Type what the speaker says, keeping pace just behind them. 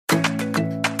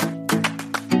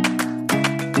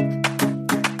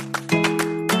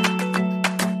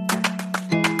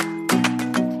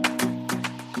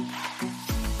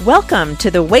Welcome to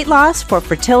the Weight Loss for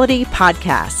Fertility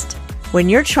podcast. When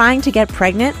you're trying to get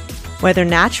pregnant, whether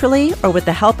naturally or with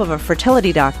the help of a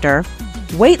fertility doctor,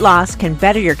 weight loss can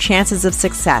better your chances of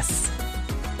success.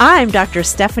 I'm Dr.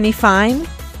 Stephanie Fine,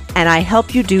 and I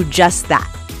help you do just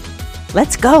that.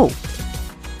 Let's go.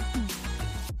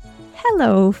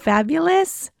 Hello,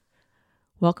 fabulous.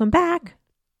 Welcome back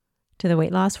to the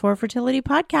Weight Loss for Fertility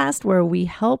podcast, where we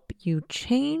help you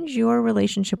change your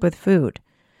relationship with food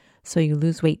so you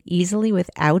lose weight easily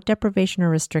without deprivation or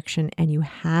restriction, and you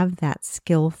have that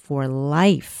skill for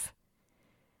life.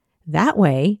 That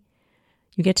way,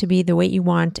 you get to be the weight you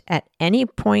want at any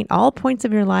point, all points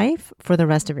of your life for the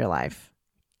rest of your life.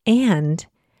 And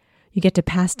you get to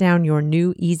pass down your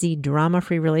new, easy,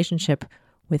 drama-free relationship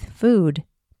with food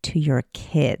to your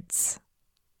kids.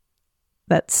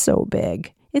 That's so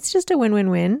big. It's just a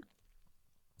win-win-win.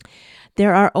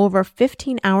 There are over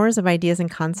 15 hours of ideas and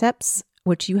concepts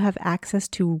which you have access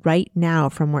to right now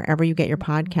from wherever you get your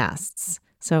podcasts.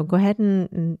 So go ahead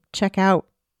and check out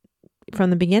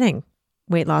from the beginning,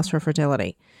 Weight Loss for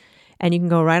Fertility. And you can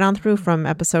go right on through from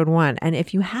episode 1. And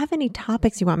if you have any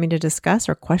topics you want me to discuss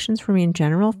or questions for me in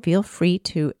general, feel free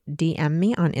to DM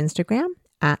me on Instagram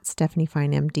at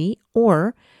StephanieFineMD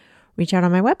or reach out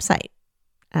on my website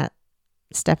at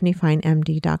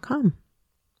StephanieFineMD.com.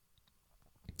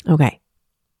 Okay,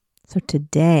 so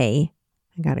today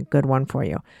I got a good one for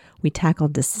you. We tackle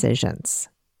decisions.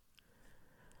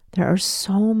 There are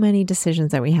so many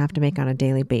decisions that we have to make on a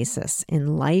daily basis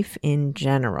in life in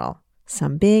general,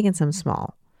 some big and some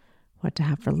small. What to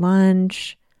have for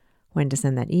lunch, when to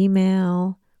send that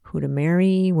email, who to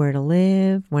marry, where to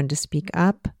live, when to speak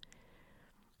up.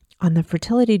 On the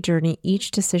fertility journey,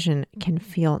 each decision can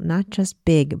feel not just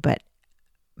big, but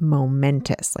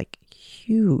momentous, like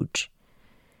huge.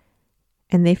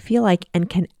 And they feel like and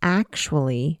can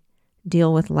actually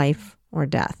deal with life or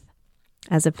death.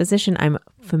 As a physician, I'm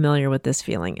familiar with this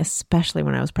feeling, especially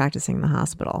when I was practicing in the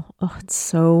hospital. Oh, it's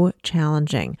so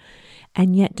challenging.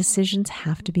 And yet decisions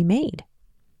have to be made.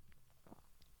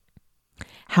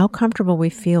 How comfortable we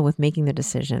feel with making the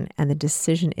decision and the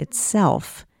decision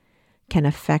itself can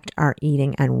affect our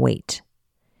eating and weight.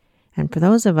 And for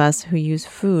those of us who use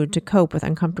food to cope with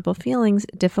uncomfortable feelings,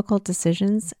 difficult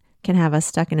decisions can have us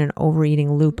stuck in an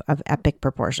overeating loop of epic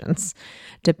proportions,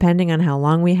 depending on how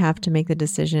long we have to make the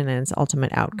decision and its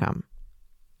ultimate outcome.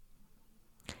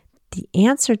 The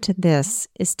answer to this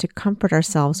is to comfort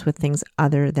ourselves with things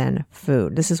other than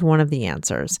food. This is one of the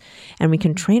answers. And we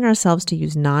can train ourselves to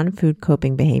use non-food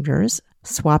coping behaviors,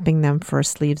 swapping them for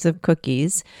sleeves of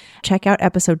cookies. Check out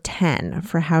episode 10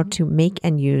 for how to make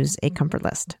and use a comfort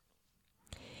list.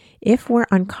 If we're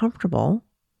uncomfortable,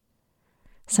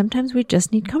 sometimes we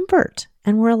just need comfort,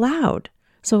 and we're allowed.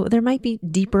 So there might be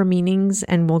deeper meanings,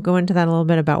 and we'll go into that a little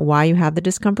bit about why you have the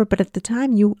discomfort, but at the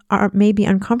time you are maybe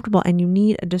uncomfortable and you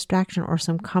need a distraction or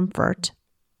some comfort.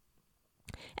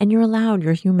 And you're allowed,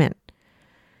 you're human.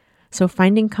 So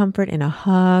finding comfort in a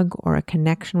hug or a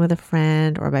connection with a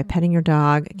friend or by petting your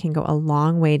dog can go a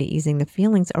long way to easing the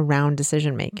feelings around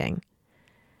decision making,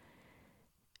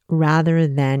 rather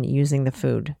than using the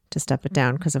food to stuff it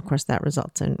down, because of course that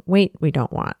results in weight we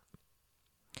don't want.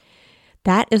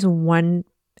 That is one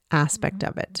aspect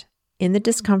of it. In the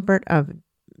discomfort of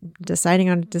deciding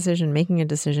on a decision, making a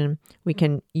decision, we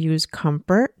can use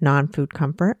comfort, non-food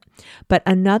comfort. But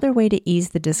another way to ease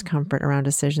the discomfort around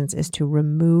decisions is to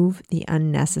remove the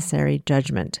unnecessary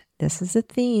judgment. This is a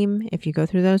theme. If you go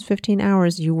through those 15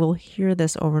 hours, you will hear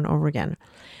this over and over again,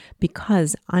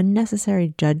 because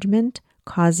unnecessary judgment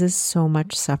causes so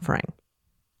much suffering.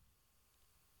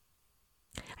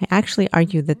 I actually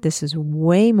argue that this is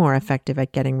way more effective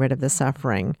at getting rid of the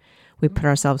suffering we put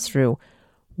ourselves through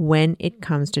when it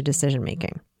comes to decision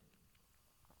making.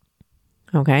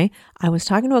 Okay, I was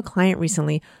talking to a client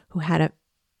recently who had a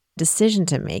decision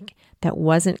to make that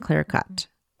wasn't clear cut.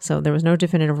 So there was no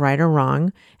definitive right or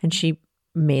wrong, and she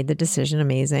made the decision,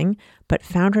 amazing, but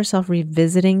found herself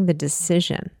revisiting the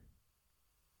decision.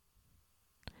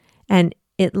 And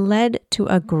it led to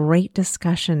a great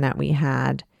discussion that we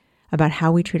had about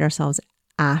how we treat ourselves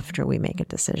after we make a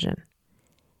decision.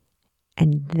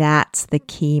 And that's the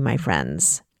key, my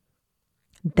friends.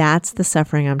 That's the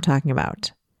suffering I'm talking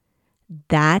about.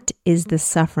 That is the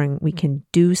suffering we can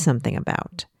do something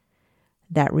about.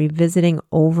 That revisiting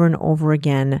over and over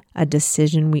again a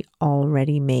decision we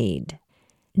already made.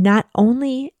 Not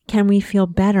only can we feel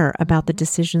better about the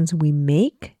decisions we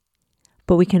make,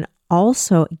 but we can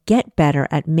also get better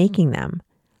at making them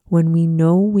when we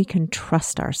know we can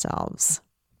trust ourselves.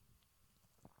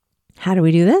 How do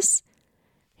we do this?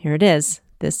 Here it is.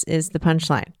 This is the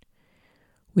punchline.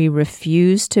 We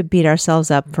refuse to beat ourselves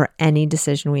up for any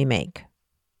decision we make.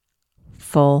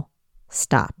 Full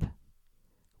stop.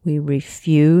 We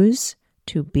refuse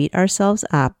to beat ourselves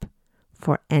up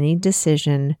for any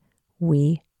decision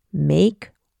we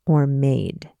make or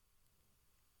made.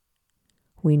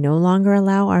 We no longer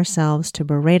allow ourselves to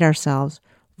berate ourselves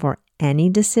for any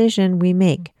decision we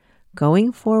make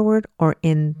going forward or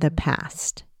in the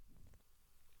past.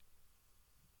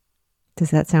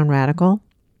 Does that sound radical?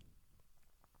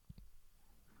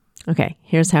 Okay,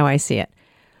 here's how I see it.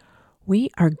 We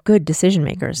are good decision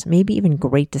makers, maybe even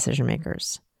great decision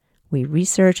makers. We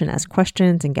research and ask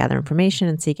questions and gather information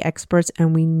and seek experts,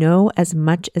 and we know as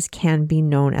much as can be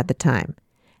known at the time,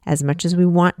 as much as we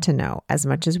want to know, as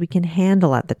much as we can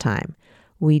handle at the time.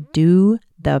 We do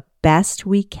the best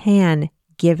we can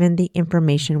given the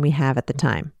information we have at the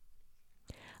time.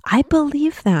 I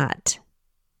believe that.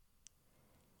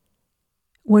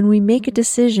 When we make a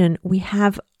decision, we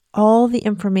have all the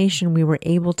information we were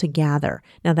able to gather.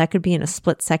 Now, that could be in a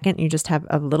split second. You just have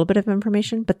a little bit of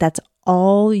information, but that's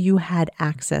all you had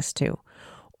access to.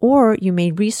 Or you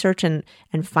may research and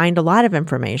find a lot of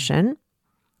information,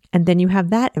 and then you have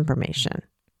that information.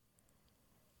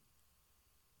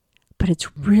 But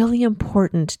it's really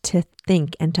important to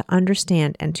think and to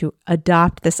understand and to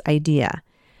adopt this idea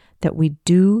that we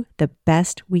do the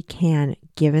best we can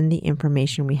given the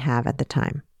information we have at the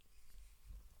time.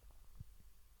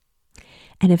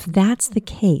 And if that's the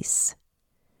case,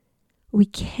 we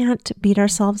can't beat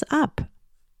ourselves up.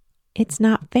 It's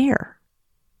not fair.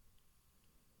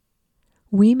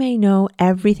 We may know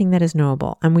everything that is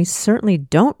knowable, and we certainly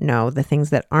don't know the things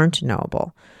that aren't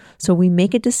knowable. So we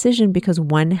make a decision because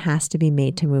one has to be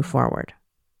made to move forward.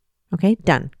 Okay,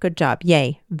 done. Good job.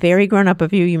 Yay. Very grown up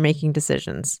of you. You're making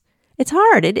decisions. It's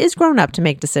hard. It is grown up to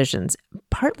make decisions,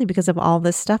 partly because of all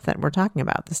this stuff that we're talking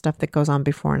about, the stuff that goes on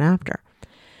before and after.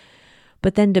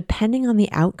 But then depending on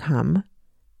the outcome,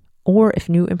 or if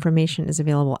new information is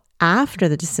available after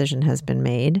the decision has been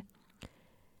made,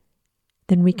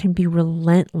 then we can be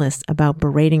relentless about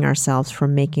berating ourselves for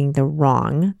making the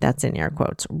wrong, that's in air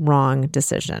quotes, wrong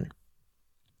decision.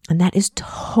 And that is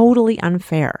totally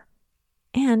unfair.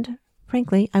 And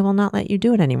frankly, I will not let you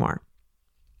do it anymore.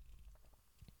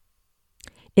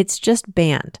 It's just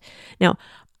banned. Now,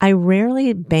 I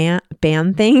rarely ban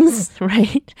things,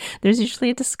 right? There's usually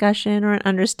a discussion or an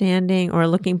understanding or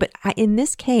looking, but in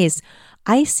this case,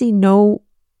 I see no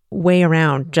way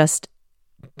around just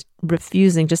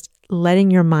refusing, just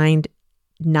letting your mind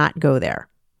not go there,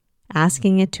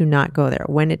 asking it to not go there.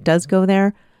 When it does go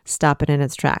there, stop it in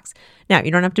its tracks. Now, you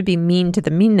don't have to be mean to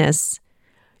the meanness.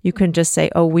 You can just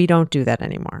say, oh, we don't do that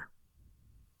anymore.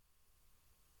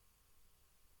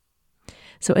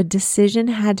 So a decision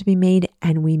had to be made,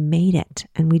 and we made it.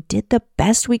 And we did the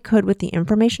best we could with the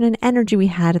information and energy we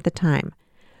had at the time.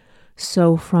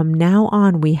 So from now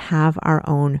on, we have our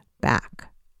own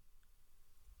back.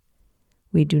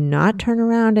 We do not turn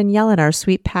around and yell at our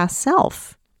sweet past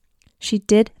self. She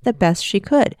did the best she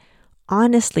could.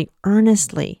 Honestly,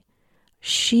 earnestly,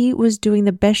 she was doing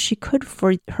the best she could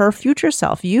for her future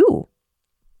self, you.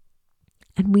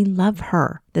 And we love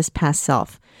her, this past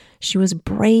self. She was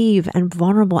brave and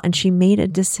vulnerable, and she made a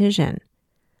decision.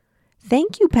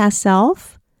 Thank you, past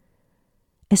self.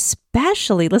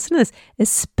 Especially, listen to this,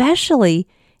 especially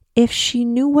if she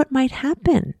knew what might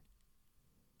happen.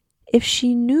 If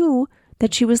she knew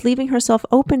that she was leaving herself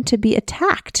open to be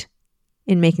attacked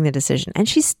in making the decision. And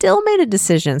she still made a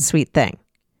decision, sweet thing.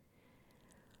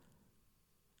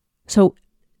 So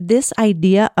this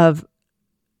idea of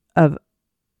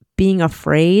being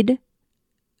afraid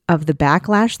of the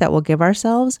backlash that we'll give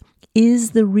ourselves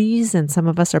is the reason some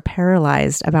of us are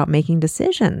paralyzed about making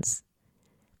decisions.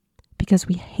 Because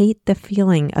we hate the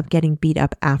feeling of getting beat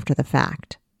up after the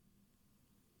fact.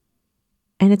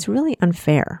 And it's really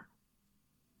unfair.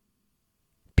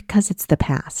 Because it's the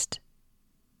past.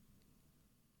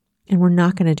 And we're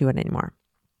not going to do it anymore.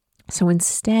 So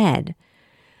instead,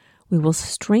 we will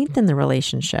strengthen the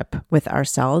relationship with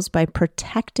ourselves by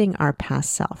protecting our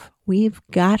past self. We've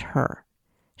got her.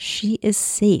 She is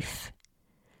safe.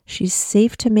 She's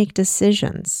safe to make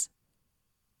decisions.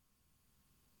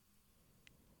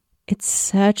 It's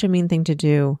such a mean thing to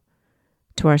do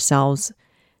to ourselves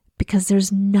because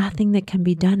there's nothing that can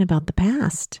be done about the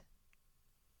past.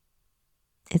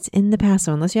 It's in the past.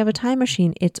 So unless you have a time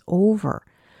machine, it's over.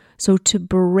 So to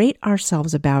berate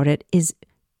ourselves about it is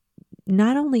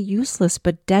not only useless,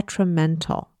 but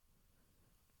detrimental.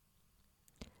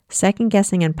 Second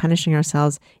guessing and punishing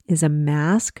ourselves is a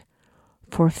mask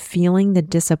for feeling the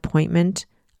disappointment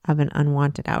of an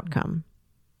unwanted outcome.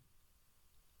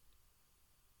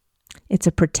 It's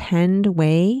a pretend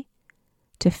way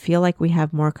to feel like we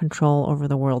have more control over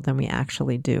the world than we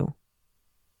actually do.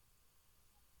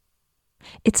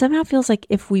 It somehow feels like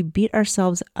if we beat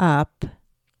ourselves up,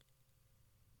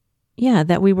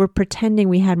 that we were pretending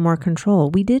we had more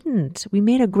control. We didn't. We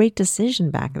made a great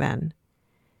decision back then.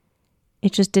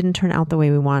 It just didn't turn out the way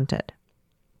we wanted.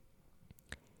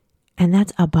 And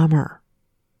that's a bummer.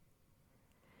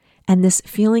 And this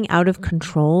feeling out of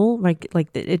control, like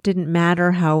it didn't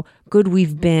matter how good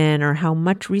we've been or how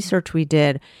much research we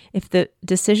did. If the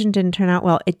decision didn't turn out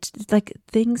well, it's like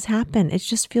things happen. It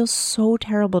just feels so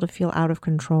terrible to feel out of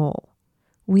control.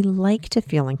 We like to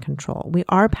feel in control. We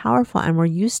are powerful and we're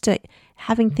used to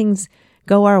having things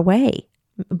go our way,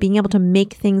 being able to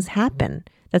make things happen.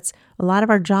 That's a lot of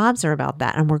our jobs are about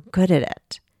that, and we're good at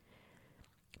it.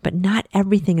 But not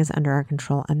everything is under our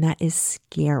control, and that is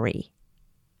scary.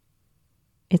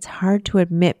 It's hard to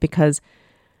admit because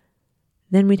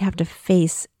then we'd have to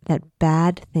face that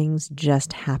bad things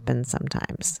just happen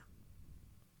sometimes.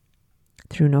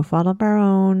 Through no fault of our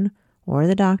own, or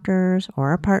the doctors, or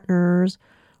our partners,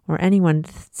 or anyone,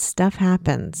 stuff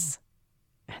happens.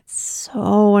 It's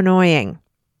so annoying.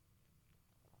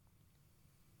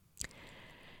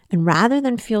 And rather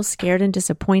than feel scared and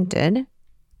disappointed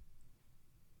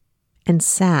and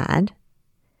sad,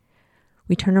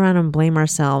 we turn around and blame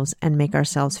ourselves and make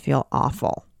ourselves feel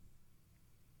awful.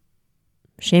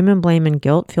 Shame and blame and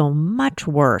guilt feel much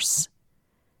worse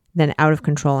than out of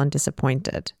control and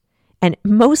disappointed. And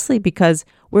mostly because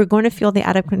we're going to feel the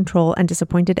out of control and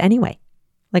disappointed anyway.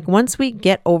 Like once we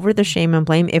get over the shame and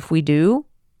blame, if we do,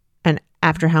 and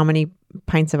after how many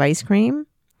pints of ice cream,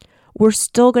 we're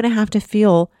still going to have to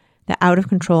feel the out of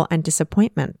control and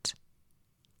disappointment.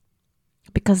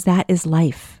 Because that is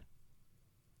life.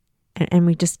 And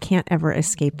we just can't ever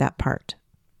escape that part.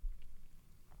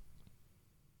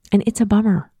 And it's a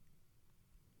bummer.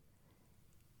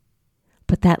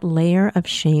 But that layer of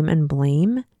shame and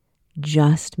blame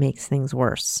just makes things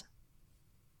worse.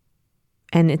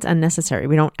 And it's unnecessary.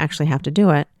 We don't actually have to do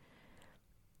it.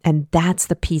 And that's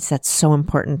the piece that's so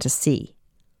important to see.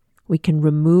 We can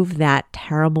remove that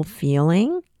terrible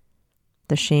feeling,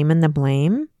 the shame and the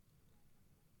blame,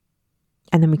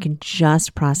 and then we can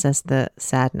just process the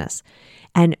sadness.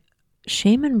 And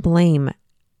shame and blame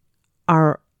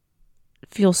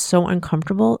feel so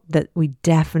uncomfortable that we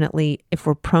definitely, if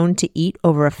we're prone to eat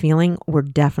over a feeling, we're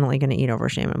definitely going to eat over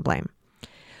shame and blame.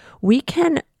 We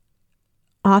can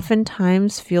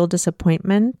oftentimes feel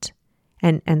disappointment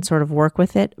and sort of work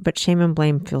with it, but shame and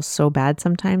blame feels so bad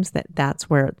sometimes that's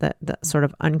where the sort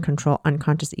of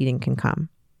unconscious eating can come.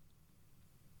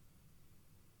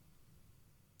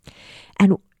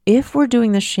 And if we're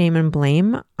doing the shame and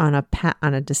blame on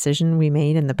a decision we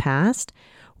made in the past,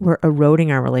 we're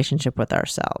eroding our relationship with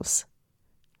ourselves.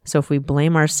 So if we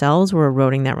blame ourselves, we're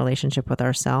eroding that relationship with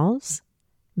ourselves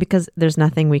because there's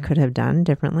nothing we could have done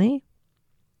differently.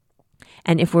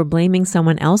 And if we're blaming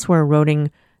someone else, we're eroding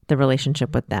the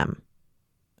relationship with them.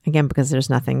 Again, because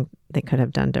there's nothing they could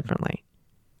have done differently.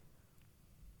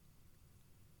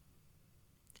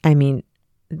 I mean,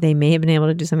 they may have been able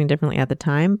to do something differently at the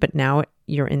time, but now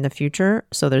you're in the future,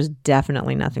 so there's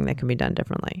definitely nothing that can be done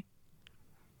differently.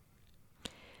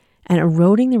 And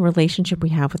eroding the relationship we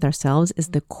have with ourselves is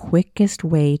the quickest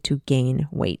way to gain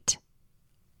weight.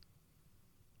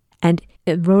 And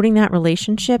eroding that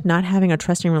relationship, not having a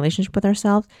trusting relationship with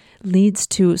ourselves, leads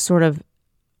to sort of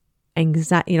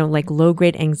anxiety, like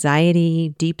low-grade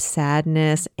anxiety, deep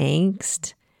sadness,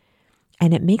 angst,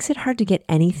 and it makes it hard to get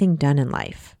anything done in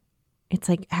life. It's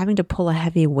like having to pull a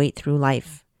heavy weight through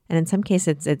life. And in some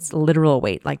cases, it's literal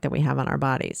weight like that we have on our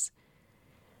bodies.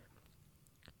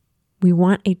 We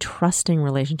want a trusting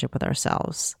relationship with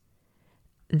ourselves.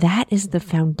 That is the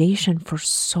foundation for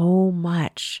so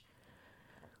much.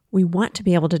 We want to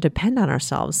be able to depend on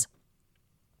ourselves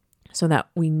so that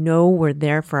we know we're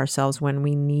there for ourselves when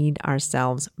we need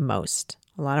ourselves most.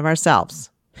 A lot of ourselves.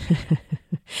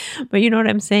 But you know what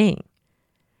I'm saying?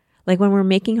 Like when we're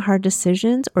making hard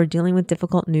decisions or dealing with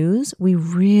difficult news, we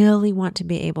really want to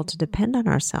be able to depend on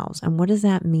ourselves. And what does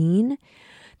that mean?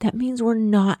 That means we're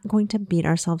not going to beat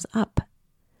ourselves up.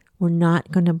 We're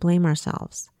not going to blame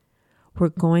ourselves. We're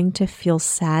going to feel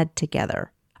sad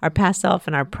together. Our past self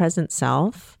and our present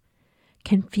self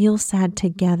can feel sad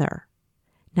together,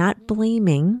 not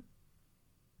blaming,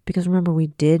 because remember, we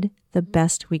did the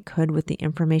best we could with the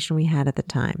information we had at the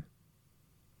time.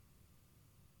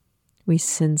 We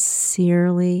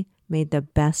sincerely made the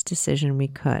best decision we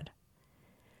could.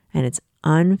 And it's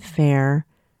unfair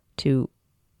to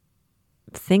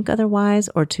think otherwise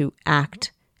or to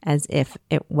act as if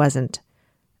it wasn't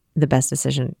the best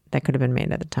decision that could have been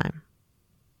made at the time.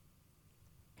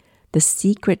 The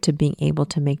secret to being able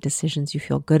to make decisions you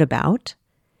feel good about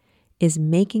is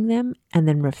making them and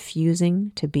then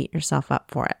refusing to beat yourself up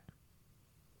for it.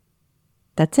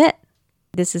 That's it.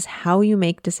 This is how you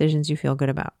make decisions you feel good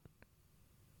about.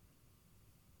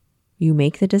 You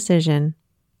make the decision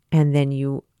and then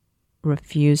you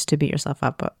refuse to beat yourself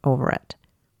up over it.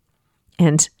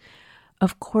 And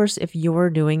of course, if you're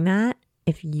doing that,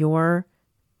 if you're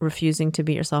refusing to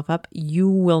beat yourself up, you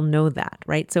will know that,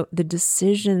 right? So the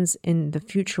decisions in the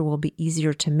future will be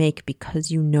easier to make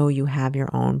because you know you have your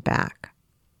own back.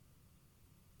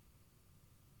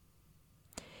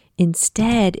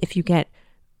 Instead, if you get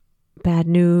bad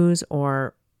news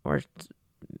or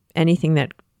anything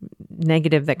that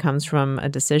negative that comes from a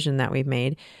decision that we've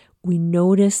made, we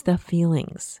notice the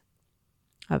feelings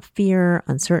of fear,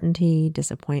 uncertainty,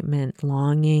 disappointment,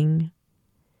 longing,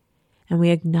 and we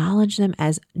acknowledge them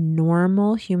as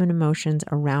normal human emotions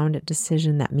around a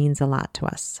decision that means a lot to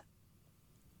us.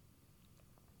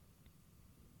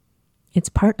 It's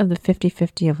part of the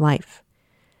 50-50 of life.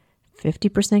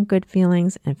 50% good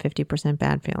feelings and 50%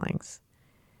 bad feelings.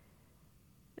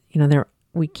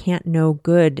 We can't know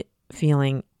good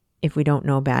feeling if we don't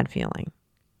know bad feeling.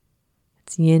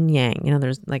 It's yin yang.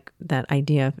 There's like that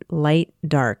idea of light,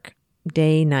 dark,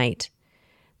 day, night.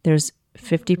 There's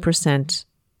 50%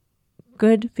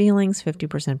 good feelings,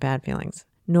 50% bad feelings,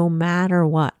 no matter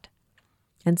what.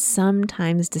 And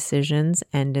sometimes decisions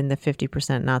end in the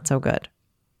 50% not so good.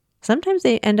 Sometimes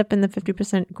they end up in the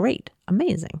 50% great,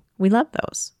 amazing. We love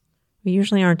those. We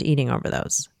usually aren't eating over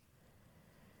those.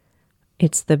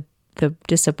 It's the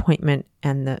disappointment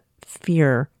and the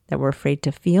fear that we're afraid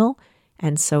to feel.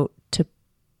 And so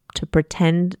to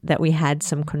pretend that we had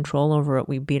some control over it,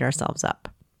 we beat ourselves up.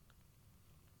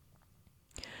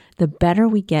 The better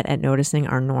we get at noticing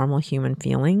our normal human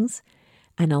feelings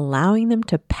and allowing them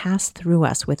to pass through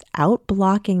us without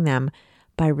blocking them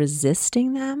by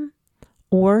resisting them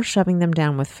or shoving them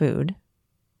down with food,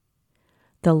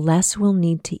 the less we'll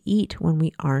need to eat when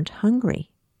we aren't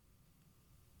hungry.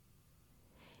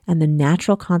 And the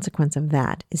natural consequence of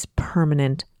that is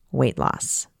permanent weight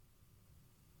loss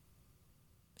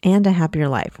and a happier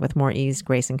life with more ease,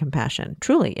 grace, and compassion.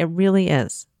 Truly, it really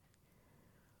is.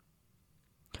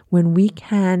 When we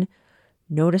can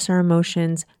notice our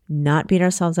emotions, not beat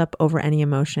ourselves up over any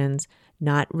emotions,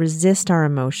 not resist our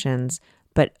emotions,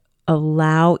 but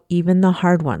allow even the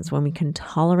hard ones, when we can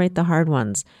tolerate the hard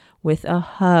ones with a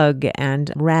hug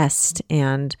and rest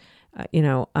and,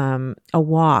 a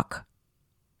walk,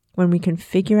 when we can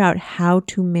figure out how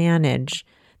to manage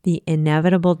the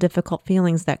inevitable difficult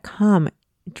feelings that come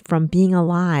from being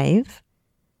alive,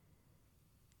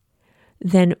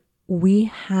 then we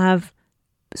have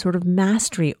sort of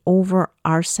mastery over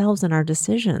ourselves and our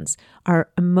decisions. Our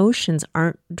emotions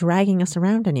aren't dragging us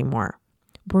around anymore.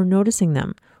 We're noticing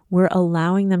them. We're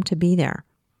allowing them to be there.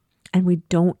 And we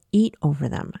don't eat over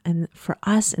them. And for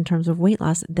us, in terms of weight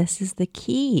loss, this is the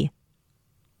key.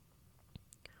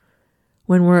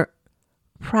 When we're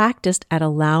practiced at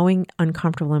allowing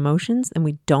uncomfortable emotions, then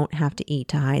we don't have to eat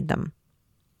to hide them.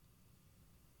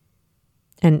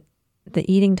 And the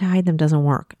eating to hide them doesn't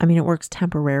work. It works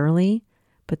temporarily,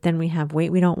 but then we have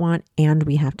weight we don't want and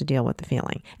we have to deal with the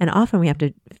feeling. And often we have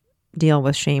to deal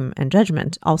with shame and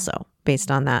judgment also based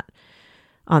on that,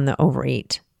 on the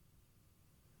overeat.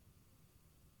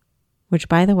 Which,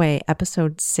 by the way,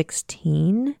 episode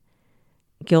 16,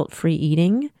 guilt-free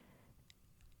eating,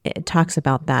 it talks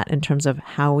about that in terms of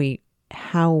how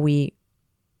we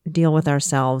deal with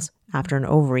ourselves after an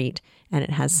overeat, and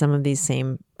it has some of these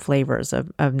same flavors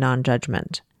of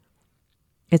non-judgment.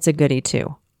 It's a goodie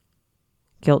too.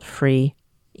 Guilt-free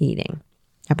eating,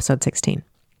 episode 16.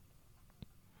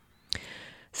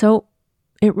 So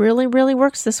it really, really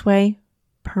works this way.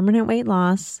 Permanent weight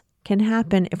loss can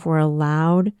happen if we're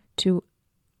allowed to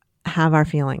have our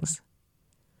feelings.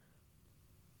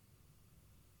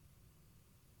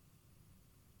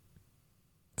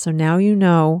 So now you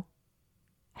know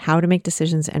how to make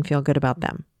decisions and feel good about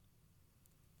them.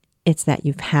 It's that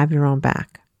you have your own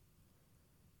back.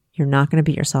 You're not going to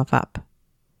beat yourself up.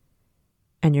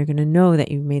 And you're going to know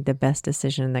that you made the best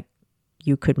decision that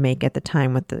you could make at the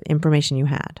time with the information you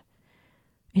had.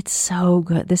 It's so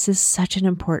good. This is such an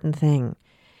important thing.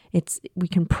 We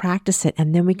can practice it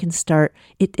and then we can start.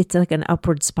 It's like an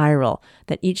upward spiral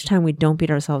that each time we don't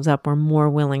beat ourselves up, we're more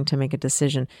willing to make a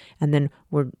decision. And then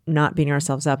we're not beating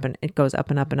ourselves up and it goes up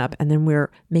and up and up. And then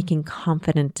we're making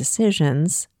confident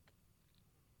decisions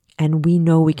and we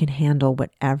know we can handle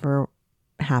whatever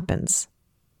happens.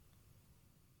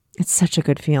 It's such a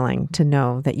good feeling to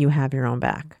know that you have your own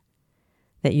back,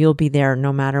 that you'll be there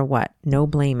no matter what, no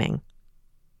blaming.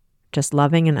 just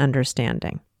loving and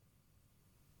understanding.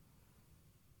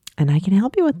 And I can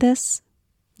help you with this.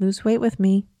 Lose weight with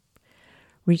me.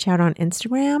 Reach out on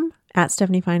Instagram at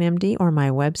StephanieFineMD or my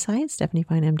website,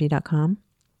 StephanieFineMD.com.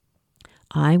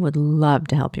 I would love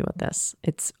to help you with this.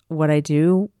 It's what I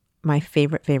do, my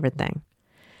favorite thing.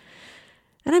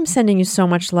 And I'm sending you so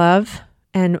much love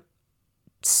and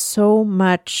so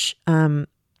much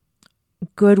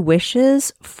good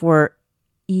wishes for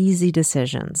easy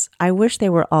decisions. I wish they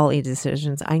were all easy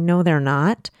decisions. I know they're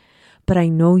not, but I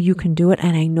know you can do it,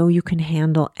 and I know you can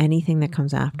handle anything that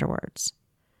comes afterwards.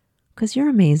 Because you're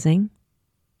amazing.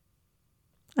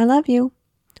 I love you.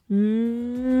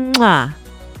 Mwah.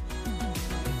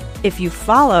 If you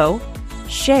follow,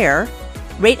 share,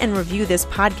 rate, and review this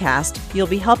podcast, you'll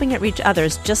be helping it reach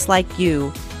others just like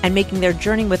you and making their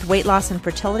journey with weight loss and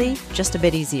fertility just a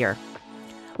bit easier.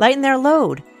 Lighten their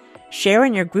load. Share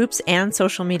in your groups and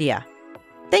social media.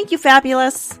 Thank you,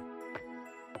 Fabulous.